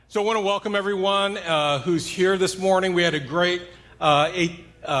So I want to welcome everyone who's here this morning. We had a great 9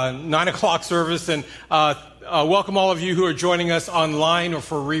 o'clock service, and welcome all of you who are joining us online or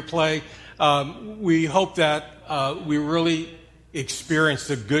for replay. We hope that we really experience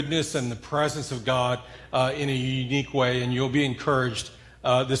the goodness and the presence of God in a unique way, and you'll be encouraged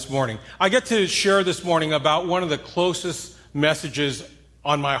this morning. I get to share this morning about one of the closest messages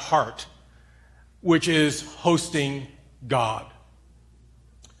on my heart, which is hosting God.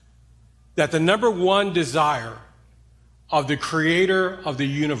 That the number one desire of the creator of the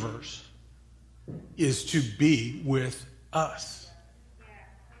universe is to be with us.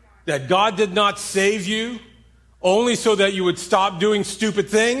 That God did not save you only so that you would stop doing stupid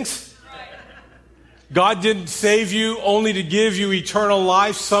things. God didn't save you only to give you eternal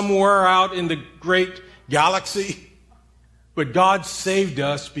life somewhere out in the great galaxy. But God saved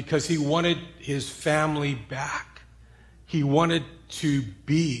us because he wanted his family back. He wanted to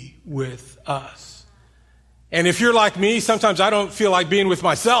be with us. And if you're like me, sometimes I don't feel like being with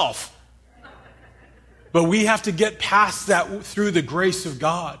myself. But we have to get past that through the grace of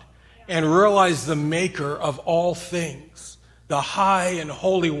God and realize the maker of all things, the high and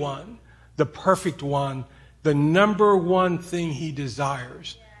holy one, the perfect one, the number one thing he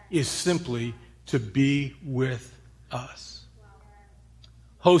desires is simply to be with us.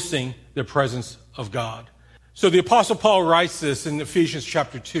 Hosting the presence of God. So the Apostle Paul writes this in Ephesians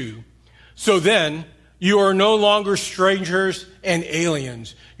chapter 2. So then, you are no longer strangers and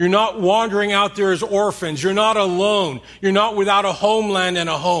aliens. You're not wandering out there as orphans. You're not alone. You're not without a homeland and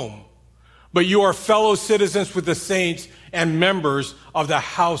a home. But you are fellow citizens with the saints and members of the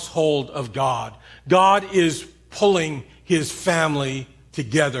household of God. God is pulling his family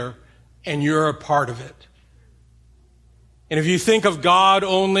together, and you're a part of it. And if you think of God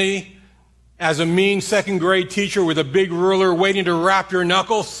only as a mean second-grade teacher with a big ruler waiting to wrap your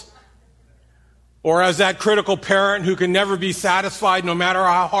knuckles, or as that critical parent who can never be satisfied no matter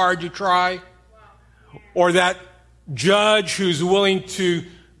how hard you try, or that judge who's willing to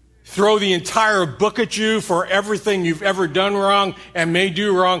throw the entire book at you for everything you've ever done wrong and may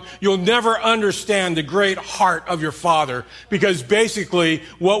do wrong, you'll never understand the great heart of your Father, because basically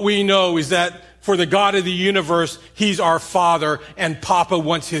what we know is that for the God of the universe, he's our Father, and Papa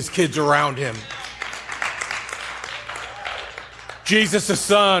wants his kids around him. Jesus the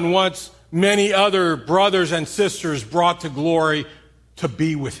Son wants many other brothers and sisters brought to glory to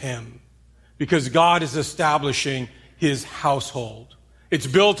be with him, because God is establishing his household. It's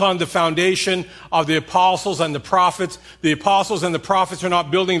built on the foundation of the apostles and the prophets. The apostles and the prophets are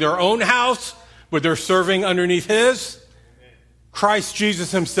not building their own house, but they're serving underneath his. Christ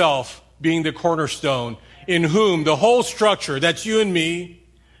Jesus himself being the cornerstone, in whom the whole structure, that's you and me,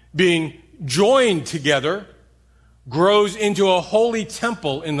 being joined together, grows into a holy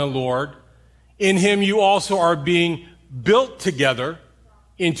temple in the Lord. In him you also are being built together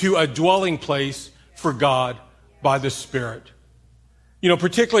into a dwelling place for God by the Spirit. You know,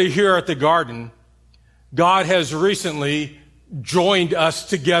 particularly here at the garden, God has recently joined us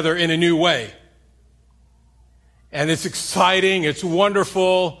together in a new way. And it's exciting, it's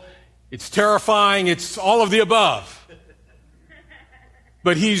wonderful, it's terrifying, it's all of the above.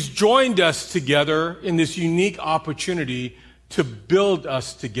 But he's joined us together in this unique opportunity to build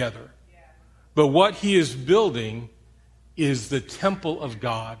us together. But what he is building is the temple of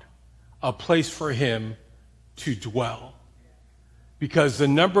God, a place for him to dwell. Because the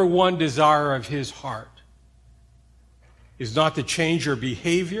number one desire of his heart is not to change your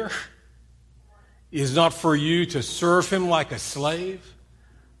behavior, is not for you to serve him like a slave,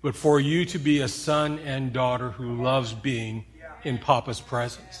 but for you to be a son and daughter who loves being in Papa's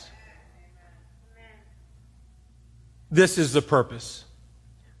presence. This is the purpose.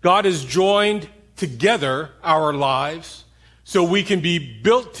 God has joined together our lives so we can be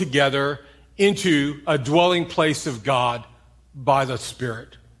built together into a dwelling place of God by the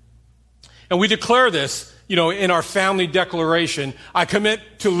Spirit. And we declare this, in our family declaration. I commit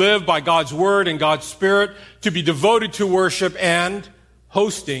to live by God's word and God's Spirit, to be devoted to worship and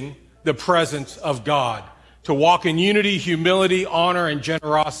hosting the presence of God, to walk in unity, humility, honor, and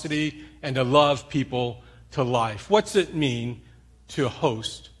generosity, and to love people to life. What's it mean to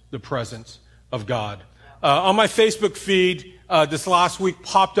host the presence of God? On my Facebook feed, this last week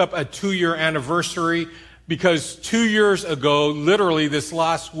popped up a 2-year anniversary, because 2 years ago, literally this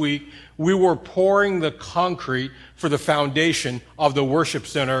last week, we were pouring the concrete for the foundation of the worship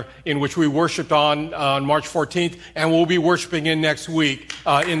center in which we worshiped on March 14th, and we'll be worshiping in next week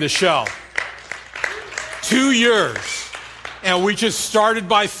in the shell. 2 years. And we just started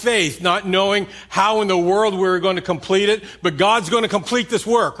by faith, not knowing how in the world we were going to complete it. But God's going to complete this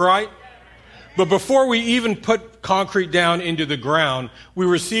work, right? But before we even put concrete down into the ground, we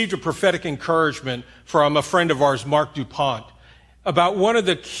received a prophetic encouragement from a friend of ours, Mark DuPont, about one of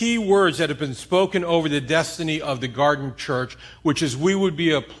the key words that have been spoken over the destiny of the Garden Church, which is we would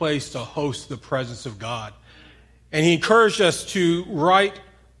be a place to host the presence of God. And he encouraged us to write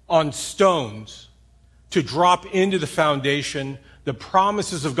on stones, to drop into the foundation the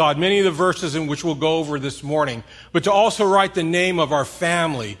promises of God, many of the verses in which we'll go over this morning, but to also write the name of our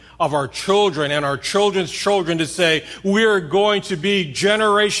family, of our children, and our children's children, to say we are going to be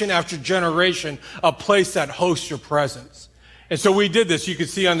generation after generation a place that hosts your presence. And so we did this. You can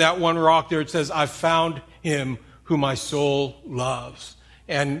see on that one rock there, it says, "I found him who my soul loves."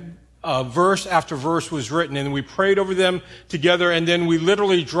 And verse after verse was written, and we prayed over them together, and then we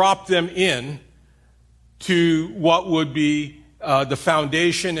literally dropped them in to what would be the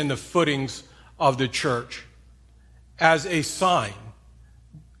foundation and the footings of the church as a sign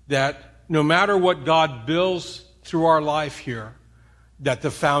that no matter what God builds through our life here, that the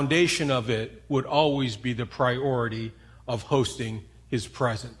foundation of it would always be the priority of hosting his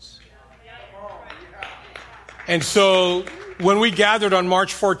presence. And so when we gathered on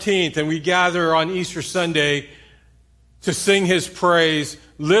March 14th and we gather on Easter Sunday to sing his praise,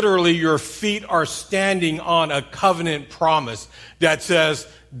 literally your feet are standing on a covenant promise that says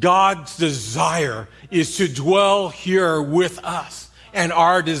God's desire is to dwell here with us, and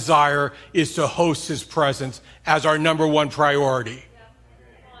our desire is to host his presence as our number one priority.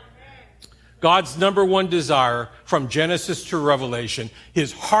 God's number one desire from Genesis to Revelation,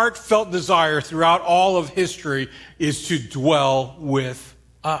 his heartfelt desire throughout all of history, is to dwell with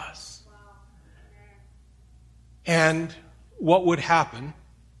us. And what would happen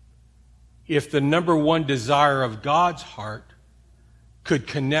if the number one desire of God's heart could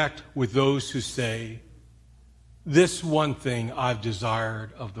connect with those who say, "This one thing I've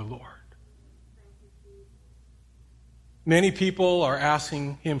desired of the Lord"? Many people are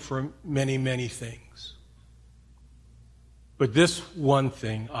asking him for many, many things. But this one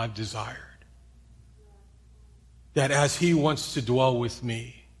thing I've desired, that as he wants to dwell with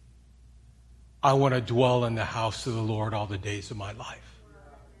me, I want to dwell in the house of the Lord all the days of my life.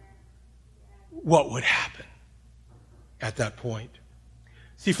 What would happen at that point?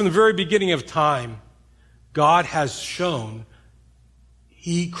 See, from the very beginning of time, God has shown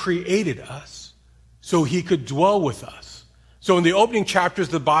he created us so he could dwell with us. So in the opening chapters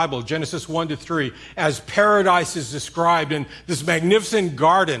of the Bible, Genesis 1 to 3, as paradise is described in this magnificent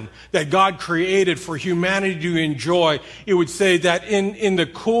garden that God created for humanity to enjoy, it would say that in the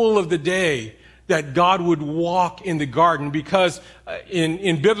cool of the day, that God would walk in the garden, because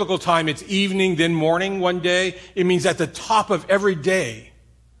in biblical time, it's evening, then morning one day. It means at the top of every day,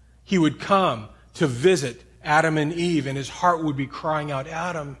 he would come to visit Adam and Eve, and his heart would be crying out,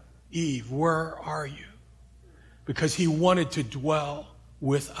 "Adam, Eve, where are you?" Because he wanted to dwell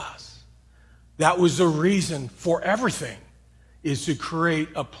with us. That was the reason for everything, is to create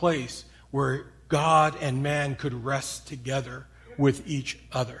a place where God and man could rest together with each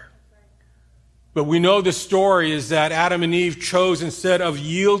other. But we know the story is that Adam and Eve chose, instead of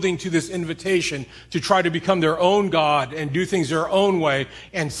yielding to this invitation, to try to become their own God and do things their own way,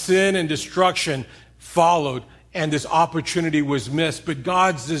 and sin and destruction followed, and this opportunity was missed. But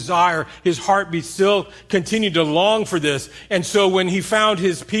God's desire, his heartbeat still continued to long for this. And so when he found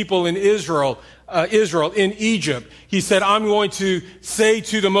his people in Israel in Egypt, he said, "I'm going to say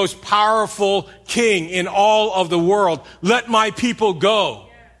to the most powerful king in all of the world, let my people go."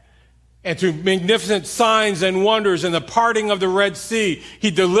 And through magnificent signs and wonders and the parting of the Red Sea, he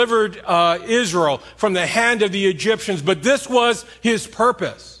delivered Israel from the hand of the Egyptians. But this was his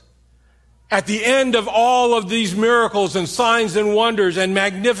purpose. At the end of all of these miracles and signs and wonders and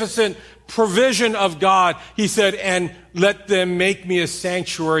magnificent provision of God, he said, "And let them make me a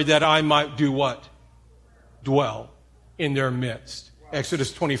sanctuary that I might do what? Dwell in their midst."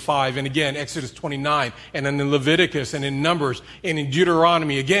 Exodus 25, and again, Exodus 29, and then in Leviticus, and in Numbers, and in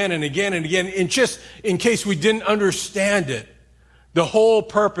Deuteronomy, again and again and again. And just in case we didn't understand it, the whole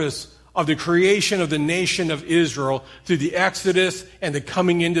purpose of the creation of the nation of Israel through the Exodus and the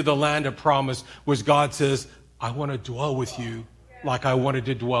coming into the land of promise was God says, "I want to dwell with you like I wanted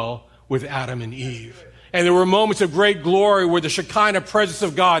to dwell with Adam and Eve." And there were moments of great glory where the Shekinah presence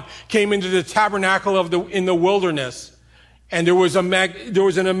of God came into the tabernacle in the wilderness. And there was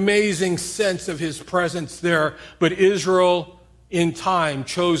an amazing sense of his presence there. But Israel in time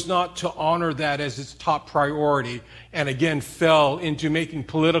chose not to honor that as its top priority, and again fell into making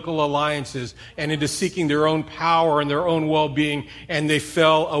political alliances and into seeking their own power and their own well-being, and they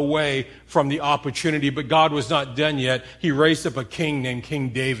fell away from the opportunity. But God was not done yet. He raised up a king named King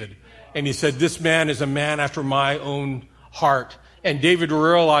David, and he said, this man is a man after my own heart. And David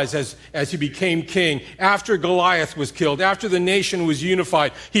realized as he became king, after Goliath was killed, after the nation was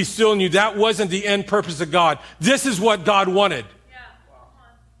unified, he still knew that wasn't the end purpose of God. This is what God wanted.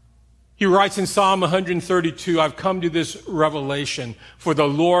 He writes in Psalm 132, I've come to this revelation, for the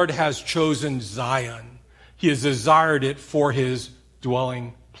Lord has chosen Zion. He has desired it for his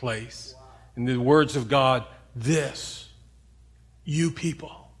dwelling place. In the words of God, this, you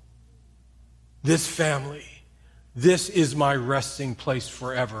people, this family, this is my resting place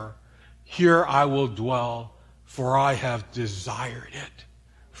forever. Here I will dwell, for I have desired it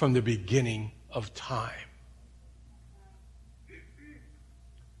from the beginning of time.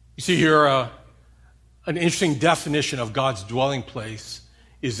 You see here, an interesting definition of God's dwelling place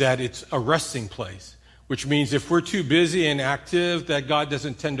is that it's a resting place, which means if we're too busy and active, that God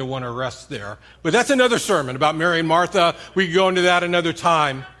doesn't tend to want to rest there. But that's another sermon about Mary and Martha. We can go into that another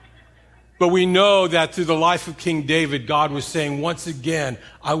time. But we know that through the life of King David, God was saying, once again,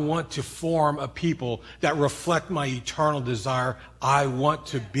 I want to form a people that reflect my eternal desire. I want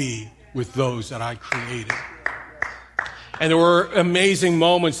to be with those that I created. And there were amazing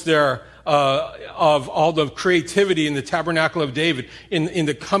moments there of all the creativity in the tabernacle of David, in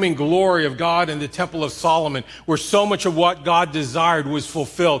the coming glory of God in the temple of Solomon, where so much of what God desired was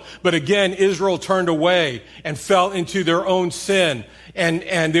fulfilled. But again, Israel turned away and fell into their own sin,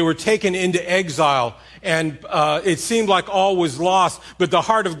 and they were taken into exile. And it seemed like all was lost, but the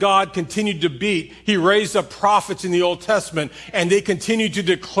heart of God continued to beat. He raised up prophets in the Old Testament, and they continued to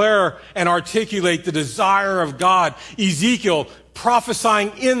declare and articulate the desire of God. Ezekiel,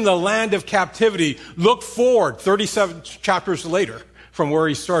 prophesying in the land of captivity, looked forward 37 chapters later from where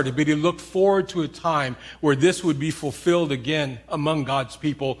he started, but he looked forward to a time where this would be fulfilled again among God's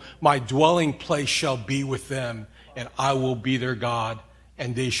people. My dwelling place shall be with them, and I will be their God,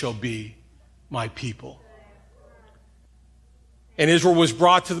 and they shall be my people. And Israel was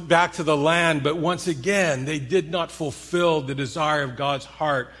brought back to the land, but once again, they did not fulfill the desire of God's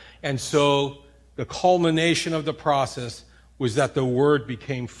heart. And so the culmination of the process was that the Word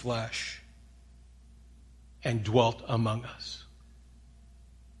became flesh and dwelt among us.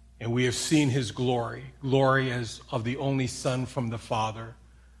 And we have seen his glory as of the only Son from the Father,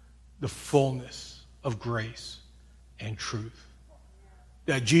 the fullness of grace and truth.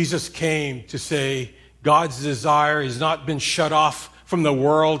 That Jesus came to say God's desire has not been shut off from the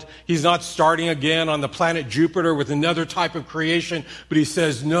world. He's not starting again on the planet Jupiter with another type of creation, but he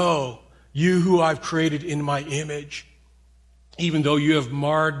says, no, you who I've created in my image, even though you have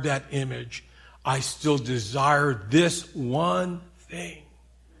marred that image, I still desire this one thing,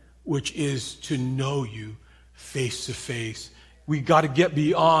 which is to know you face to face. We've got to get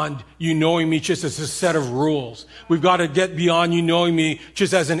beyond you knowing me just as a set of rules. We've got to get beyond you knowing me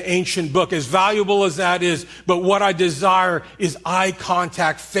just as an ancient book, as valuable as that is. But what I desire is eye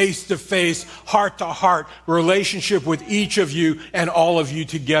contact, face to face, heart to heart, relationship with each of you and all of you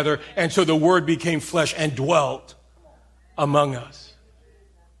together. And so the Word became flesh and dwelt among us.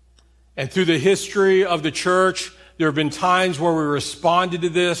 And through the history of the church, there have been times where we responded to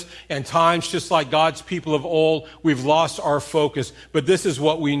this, and times, just like God's people of old, we've lost our focus. But this is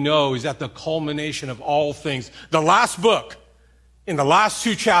what we know, is that the culmination of all things, the last book, in the last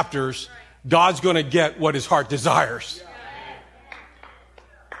 2 chapters, God's going to get what his heart desires.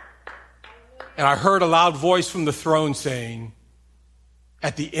 And I heard a loud voice from the throne saying,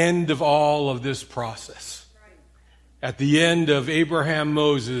 at the end of all of this process, at the end of Abraham,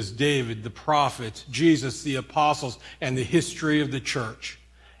 Moses, David, the prophets, Jesus, the apostles, and the history of the church,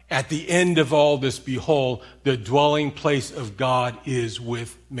 at the end of all this, behold, the dwelling place of God is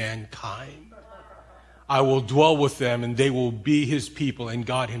with mankind. I will dwell with them, and they will be his people, and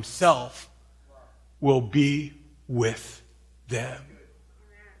God himself will be with them.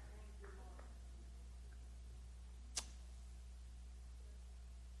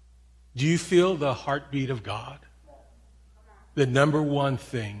 Do you feel the heartbeat of God? The number one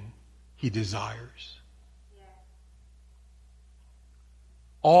thing he desires.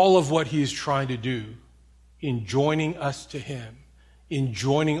 All of what he is trying to do in joining us to him, in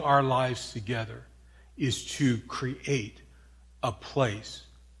joining our lives together, is to create a place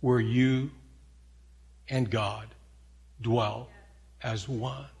where you and God dwell as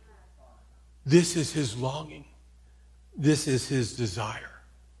one. This is his longing. This is his desire.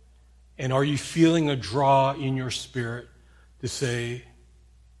 And are you feeling a draw in your spirit to say,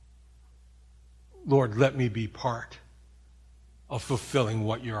 Lord, let me be part of fulfilling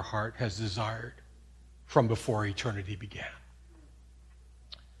what your heart has desired from before eternity began.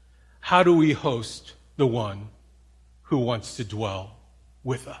 How do we host the one who wants to dwell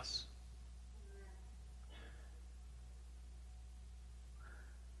with us?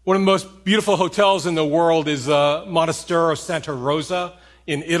 One of the most beautiful hotels in the world is Monastero Santa Rosa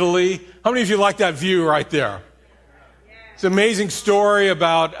in Italy. How many of you like that view right there? It's an amazing story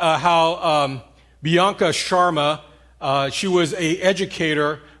about how Bianca Sharma, she was an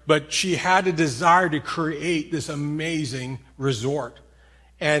educator, but she had a desire to create this amazing resort.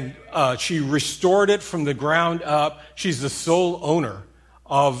 And she restored it from the ground up. She's the sole owner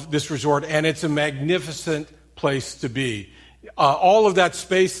of this resort, and it's a magnificent place to be. All of that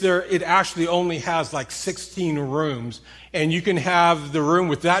space there, it actually only has like 16 rooms, and you can have the room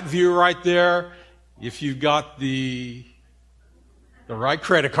with that view right there if you've got the right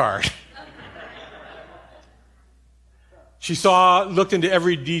credit card. She looked into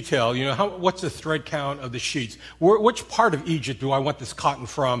every detail. What's the thread count of the sheets? Which part of Egypt do I want this cotton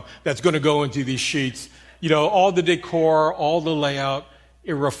from that's going to go into these sheets? All the decor, all the layout,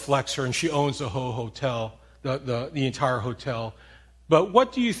 it reflects her, and she owns the whole hotel, the entire hotel. But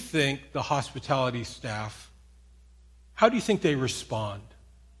what do you think the hospitality staff, how do you think they respond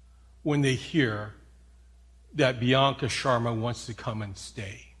when they hear that Bianca Sharma wants to come and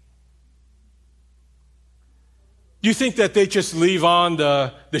stay? Do you think that they just leave on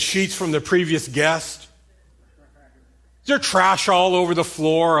the sheets from the previous guest? Is there trash all over the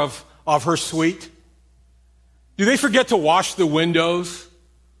floor of her suite? Do they forget to wash the windows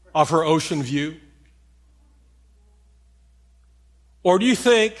of her ocean view? Or do you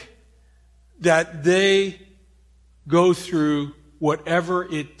think that they go through whatever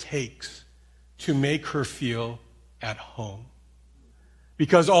it takes to make her feel at home?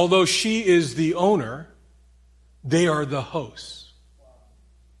 Because although she is the owner, they are the hosts.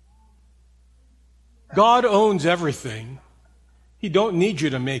 God owns everything. He don't need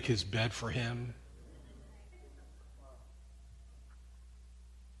you to make his bed for him.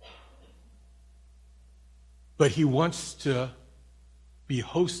 But he wants to be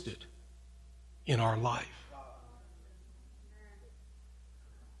hosted in our life.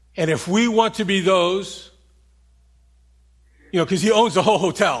 And if we want to be those, because he owns the whole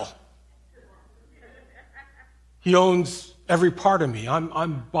hotel. He owns every part of me.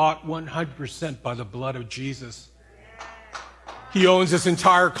 I'm bought 100% by the blood of Jesus. He owns this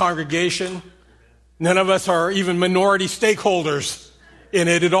entire congregation. None of us are even minority stakeholders in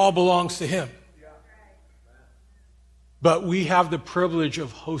it. It all belongs to him. But we have the privilege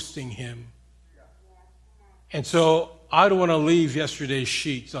of hosting him. And so I don't want to leave yesterday's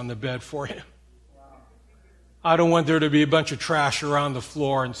sheets on the bed for him. I don't want there to be a bunch of trash around the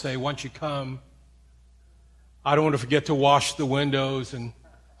floor and say, once you come, I don't want to forget to wash the windows and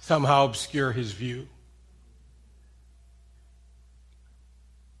somehow obscure his view.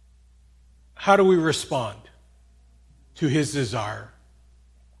 How do we respond to his desire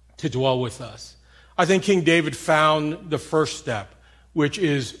to dwell with us? I think King David found the first step, which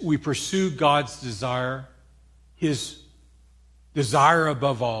is we pursue God's desire, his desire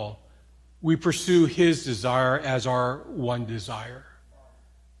above all. We pursue his desire as our one desire.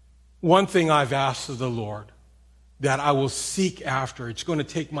 One thing I've asked of the Lord that I will seek after, it's going to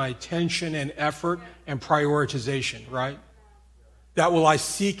take my attention and effort and prioritization, right? That will I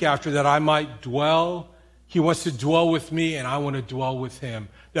seek after, that I might dwell. He wants to dwell with me, and I want to dwell with him,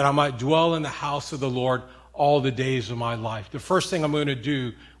 that I might dwell in the house of the Lord all the days of my life. The first thing I'm going to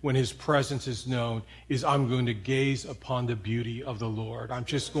do when his presence is known is I'm going to gaze upon the beauty of the Lord. I'm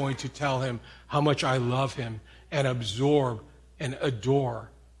just going to tell him how much I love him and absorb and adore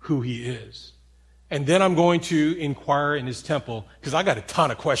who he is. And then I'm going to inquire in his temple, because I got a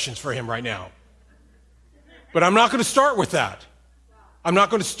ton of questions for him right now. But I'm not going to start with that. I'm not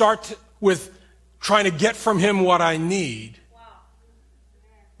going to start with trying to get from him what I need.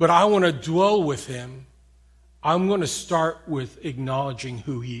 But I want to dwell with him. I'm going to start with acknowledging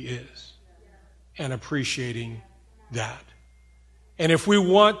who he is and appreciating that. And if we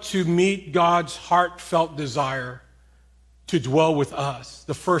want to meet God's heartfelt desire to dwell with us,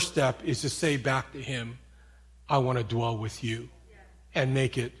 the first step is to say back to him, I want to dwell with you, and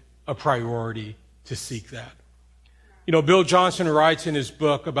make it a priority to seek that. Bill Johnson writes in his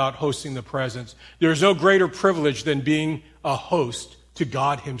book about hosting the presence, there's no greater privilege than being a host to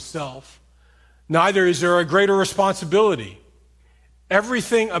God himself. Neither is there a greater responsibility.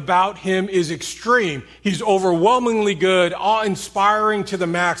 Everything about him is extreme. He's overwhelmingly good, awe-inspiring to the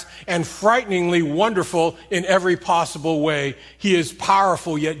max, and frighteningly wonderful in every possible way. He is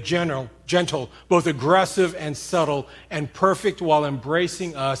powerful yet gentle, both aggressive and subtle, and perfect while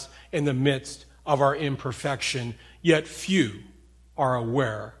embracing us in the midst of our imperfection. Yet few are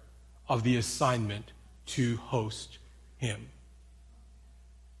aware of the assignment to host him.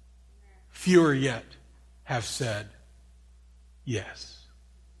 Fewer yet have said yes.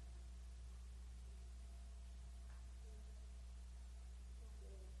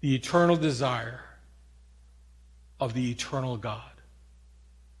 The eternal desire of the eternal God,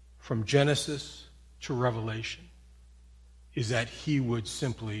 from Genesis to Revelation, is that he would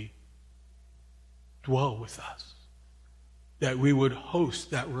simply dwell with us, that we would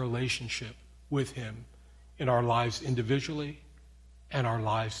host that relationship with him in our lives individually and our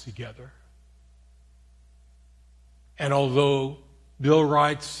lives together. And although Bill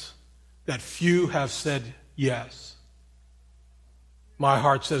writes that few have said yes, my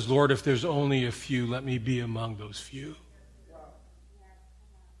heart says, Lord, if there's only a few, let me be among those few.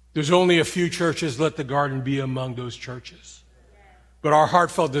 There's only a few churches, let the garden be among those churches. But our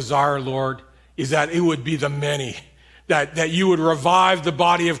heartfelt desire, Lord, is that it would be the many, that you would revive the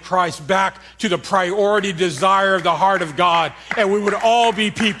body of Christ back to the priority desire of the heart of God, and we would all be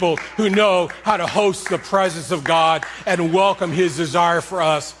people who know how to host the presence of God and welcome his desire for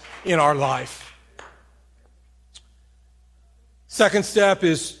us in our life. Second step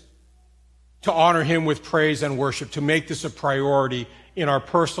is to honor him with praise and worship, to make this a priority in our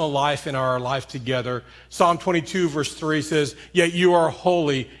personal life and our life together. Psalm 22 verse 3 says, "Yet you are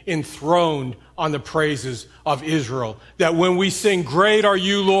holy, enthroned on the praises of Israel." That when we sing, "Great are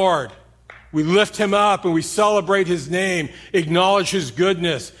you, Lord," we lift him up and we celebrate his name, acknowledge his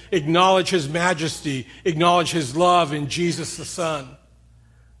goodness, acknowledge his majesty, acknowledge his love in Jesus the Son.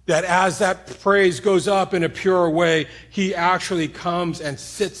 That as that praise goes up in a pure way, he actually comes and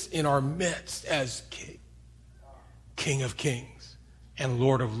sits in our midst as King of Kings and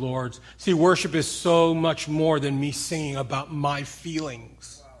Lord of Lords. See, worship is so much more than me singing about my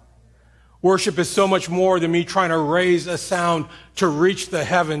feelings. Worship is so much more than me trying to raise a sound to reach the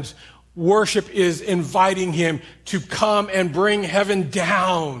heavens. Worship is inviting him to come and bring heaven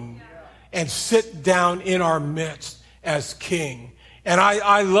down and sit down in our midst as King. And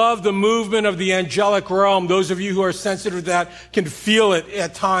I love the movement of the angelic realm. Those of you who are sensitive to that can feel it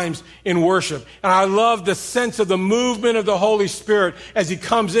at times in worship. And I love the sense of the movement of the Holy Spirit as he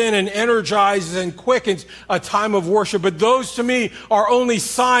comes in and energizes and quickens a time of worship. But those to me are only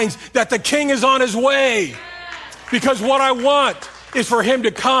signs that the King is on his way. Because what I want is for him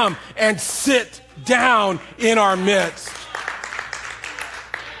to come and sit down in our midst.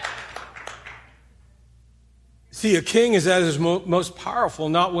 See, a king is at his most powerful,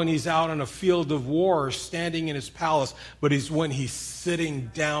 not when he's out on a field of war or standing in his palace, but when he's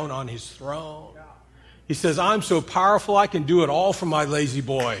sitting down on his throne. He says, "I'm so powerful, I can do it all for my lazy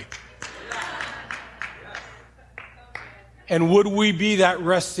boy." And would we be that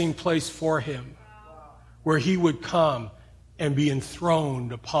resting place for him, where he would come and be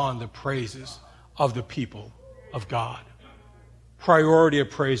enthroned upon the praises of the people of God? Priority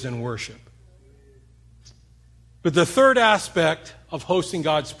of praise and worship. But the third aspect of hosting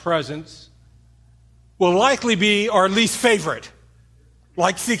God's presence will likely be our least favorite.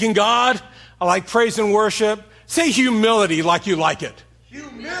 Like seeking God, I like praise and worship. Say humility like you like it.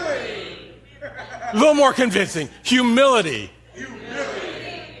 Humility. A little more convincing. Humility.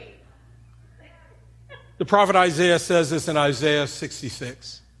 Humility. The prophet Isaiah says this in Isaiah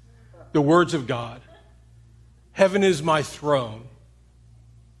 66. The words of God. "Heaven is my throne.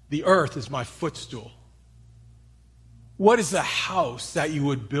 The earth is my footstool. What is the house that you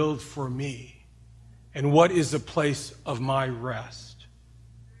would build for me? And what is the place of my rest?"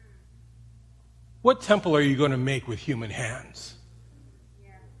 What temple are you going to make with human hands?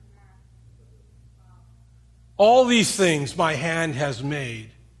 All these things my hand has made,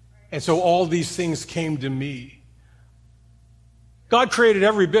 and so all these things came to me. God created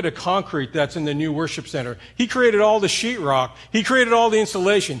every bit of concrete that's in the new worship center. He created all the sheetrock. He created all the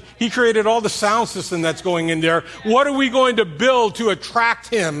insulation. He created all the sound system that's going in there. What are we going to build to attract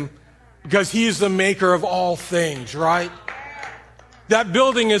him? Because he is the maker of all things, right? That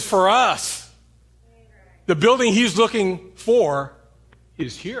building is for us. The building he's looking for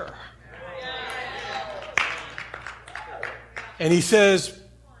is here. And he says,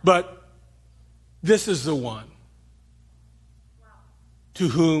 but this is the one to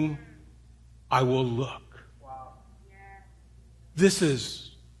whom I will look. This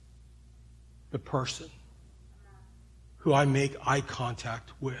is the person who I make eye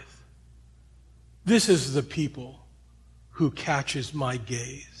contact with. This is the people who catches my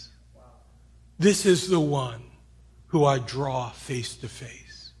gaze. This is the one who I draw face to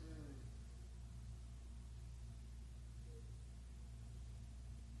face.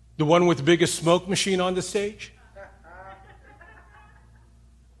 The one with the biggest smoke machine on the stage?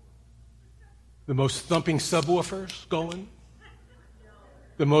 The most thumping subwoofers going?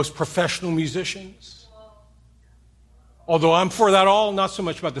 The most professional musicians? Although I'm for that all, not so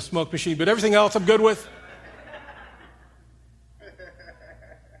much about the smoke machine, but everything else I'm good with.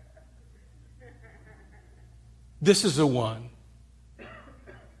 This is the one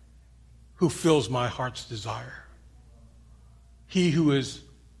who fills my heart's desire. He who is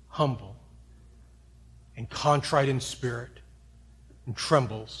humble and contrite in spirit and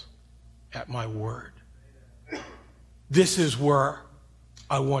trembles at my word. This is where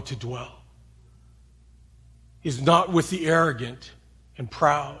I want to dwell. Is not with the arrogant and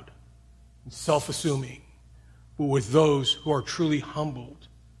proud and self-assuming, but with those who are truly humbled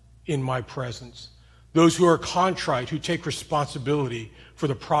in my presence. Those who are contrite, who take responsibility for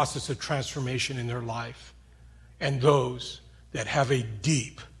the process of transformation in their life. And those that have a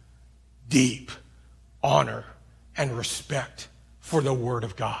deep, deep honor and respect for the Word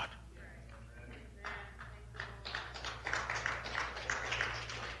of God.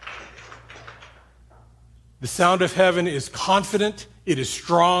 The sound of heaven is confident, it is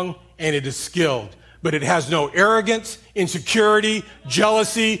strong, and it is skilled. But it has no arrogance, insecurity,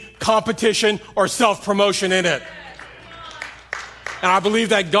 jealousy, competition, or self-promotion in it. And I believe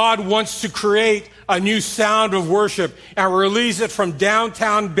that God wants to create a new sound of worship and release it from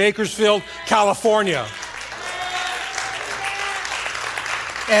downtown Bakersfield, California.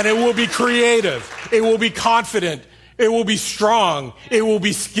 And it will be creative. It will be confident. It will be strong. It will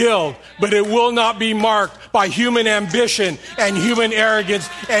be skilled. But it will not be marked by human ambition and human arrogance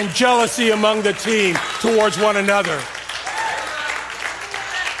and jealousy among the team towards one another.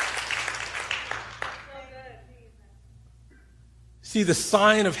 See, the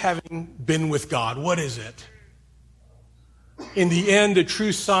sign of having been with God, what is it? In the end, the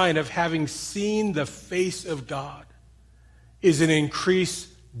true sign of having seen the face of God is an increased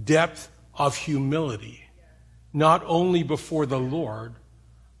depth of humility. Not only before the Lord,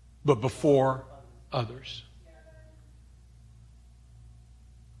 but before others.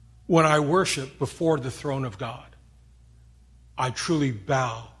 When I worship before the throne of God, I truly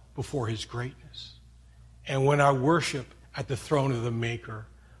bow before His greatness. And when I worship at the throne of the Maker,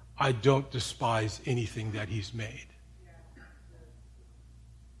 I don't despise anything that He's made.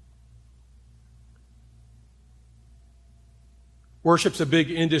 Worship's a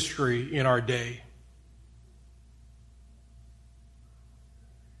big industry in our day.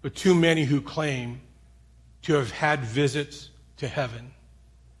 But too many who claim to have had visits to heaven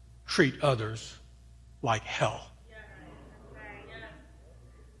treat others like hell.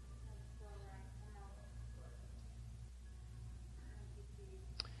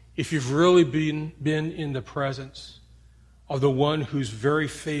 If you've really been in the presence of the one whose very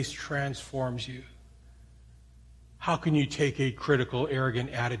face transforms you, how can you take a critical,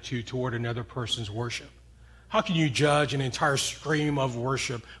 arrogant attitude toward another person's worship? How can you judge an entire stream of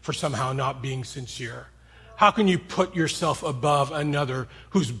worship for somehow not being sincere? How can you put yourself above another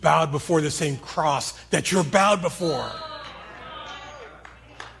who's bowed before the same cross that you're bowed before?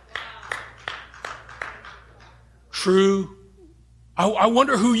 True. I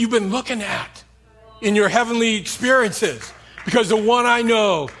wonder who you've been looking at in your heavenly experiences, because the one I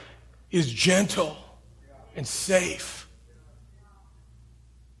know is gentle and safe.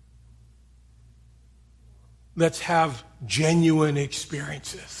 Let's have genuine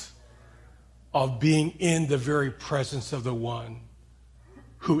experiences of being in the very presence of the one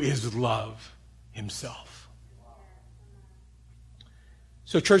who is love Himself.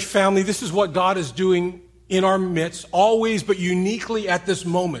 So, church family, this is what God is doing in our midst, always but uniquely at this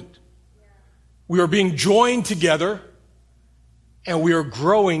moment. We are being joined together, and we are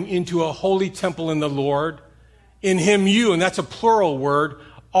growing into a holy temple in the Lord. In Him, you, and that's a plural word,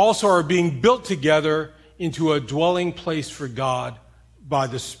 also are being built together into a dwelling place for God by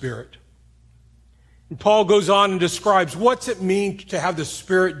the Spirit. And Paul goes on and describes what's it mean to have the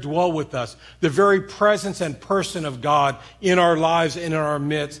Spirit dwell with us, the very presence and person of God in our lives and in our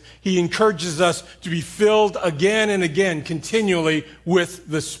midst. He encourages us to be filled again and again, continually with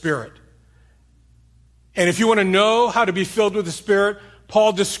the Spirit. And if you want to know how to be filled with the Spirit,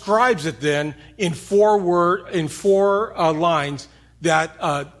 Paul describes it then in four lines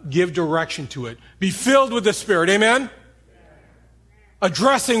that give direction to it. Be filled with the Spirit. Amen?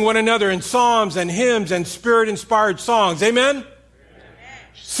 addressing one another in psalms and hymns and spirit-inspired songs. Amen?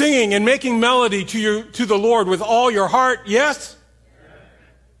 Singing and making melody to the Lord with all your heart. Yes?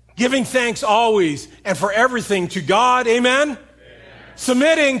 Giving thanks always and for everything to God. Amen?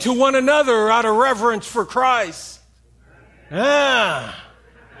 Submitting to one another out of reverence for Christ.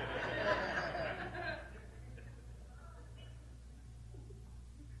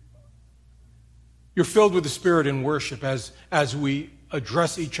 You're filled with the Spirit in worship as we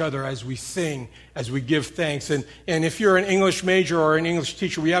address each other, as we sing, as we give thanks. And if you're an English major or an English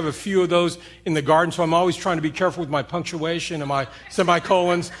teacher, we have a few of those in the garden, so I'm always trying to be careful with my punctuation and my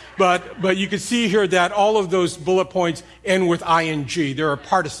semicolons. But you can see here that all of those bullet points end with ing. They're a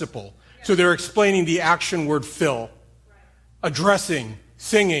participle. So they're explaining the action word fill. Addressing,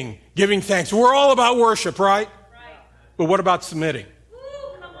 singing, giving thanks. We're all about worship, right? But what about submitting?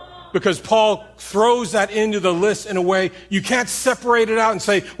 Because Paul throws that into the list in a way you can't separate it out and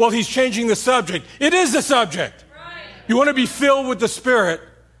say, well, he's changing the subject. It is the subject. Right. You want to be filled with the Spirit.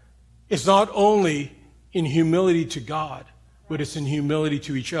 It's not only in humility to God, but it's in humility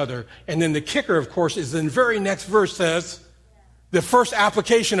to each other. And then the kicker, of course, is the very next verse says, the first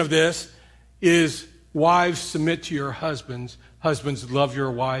application of this is, wives, submit to your husbands. Husbands, love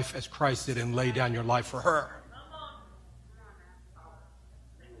your wife as Christ did and lay down your life for her.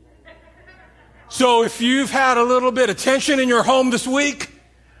 So if you've had a little bit of tension in your home this week,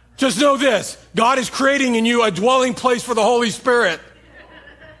 just know this. God is creating in you a dwelling place for the Holy Spirit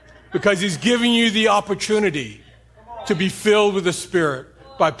because he's giving you the opportunity to be filled with the Spirit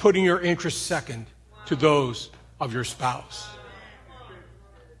by putting your interests second to those of your spouse.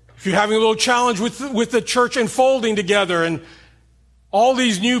 If you're having a little challenge with the church unfolding together and all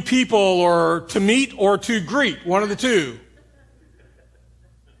these new people, or to meet or to greet, one of the two,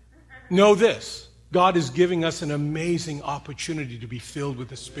 know this. God is giving us an amazing opportunity to be filled with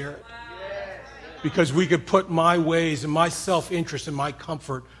the Spirit. Because we could put my ways and my self-interest and my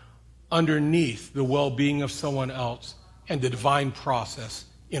comfort underneath the well-being of someone else and the divine process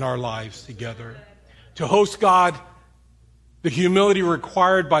in our lives together. To host God, the humility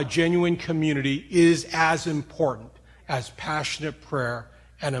required by genuine community is as important as passionate prayer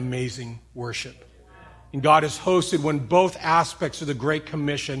and amazing worship. And God is hosted when both aspects of the Great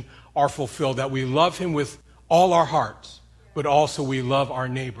Commission are fulfilled, that we love him with all our hearts, but also we love our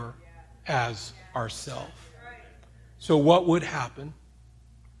neighbor as ourselves. So what would happen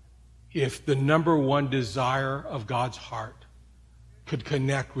if the number one desire of God's heart could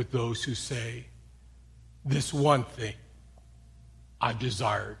connect with those who say, this one thing I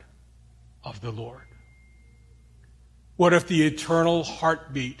desired of the Lord? What if the eternal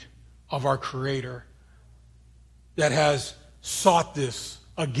heartbeat of our Creator that has sought this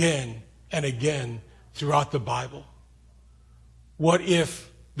again and again throughout the Bible, what if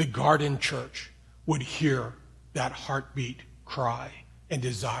the Garden Church would hear that heartbeat cry and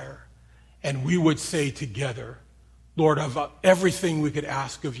desire, and we would say together, Lord, of everything we could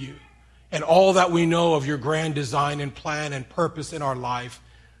ask of you and all that we know of your grand design and plan and purpose in our life,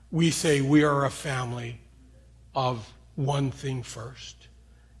 we say we are a family of one thing first,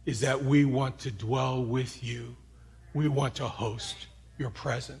 is that we want to dwell with you. We want to host your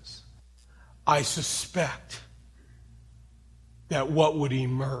presence. I suspect that what would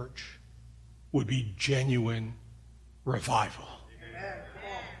emerge would be genuine revival.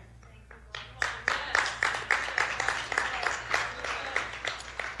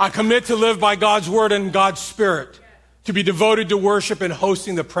 I commit to live by God's word and God's Spirit, to be devoted to worship and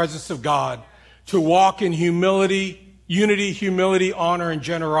hosting the presence of God, to walk in humility, unity, humility, honor, and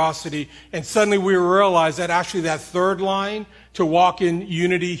generosity. And suddenly we realize that actually that third line, to walk in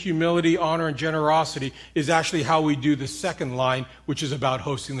unity, humility, honor, and generosity, is actually how we do the second line, which is about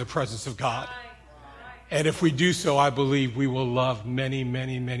hosting the presence of God. And if we do so, I believe we will love many,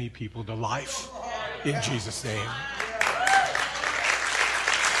 many, many people to life. In Jesus' name.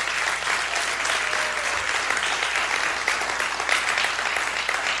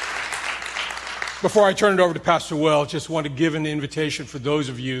 Before I turn it over to Pastor Will, just want to give an invitation for those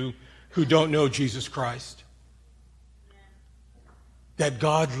of you who don't know Jesus Christ. That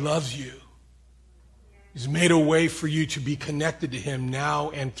God loves you. He's made a way for you to be connected to him now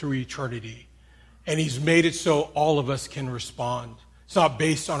and through eternity. And he's made it so all of us can respond. It's not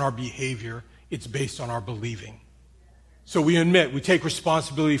based on our behavior. It's based on our believing. So we admit, we take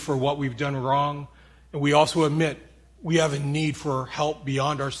responsibility for what we've done wrong. And we also admit we have a need for help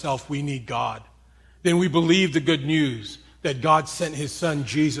beyond ourselves. We need God. Then we believe the good news that God sent his son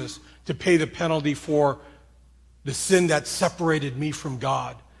Jesus to pay the penalty for the sin that separated me from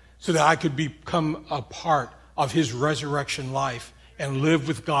God, so that I could become a part of his resurrection life and live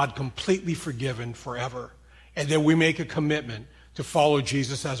with God completely forgiven forever. And then we make a commitment to follow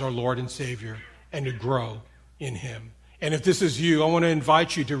Jesus as our Lord and Savior and to grow in him. And if this is you, I want to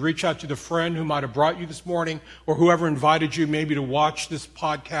invite you to reach out to the friend who might have brought you this morning or whoever invited you maybe to watch this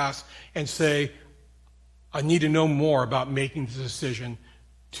podcast and say, I need to know more about making the decision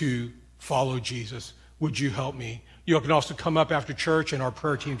to follow Jesus. Would you help me? You can also come up after church and our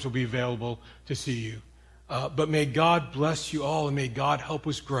prayer teams will be available to see you. But may God bless you all and may God help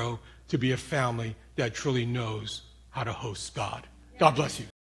us grow to be a family that truly knows how to host God. God bless you.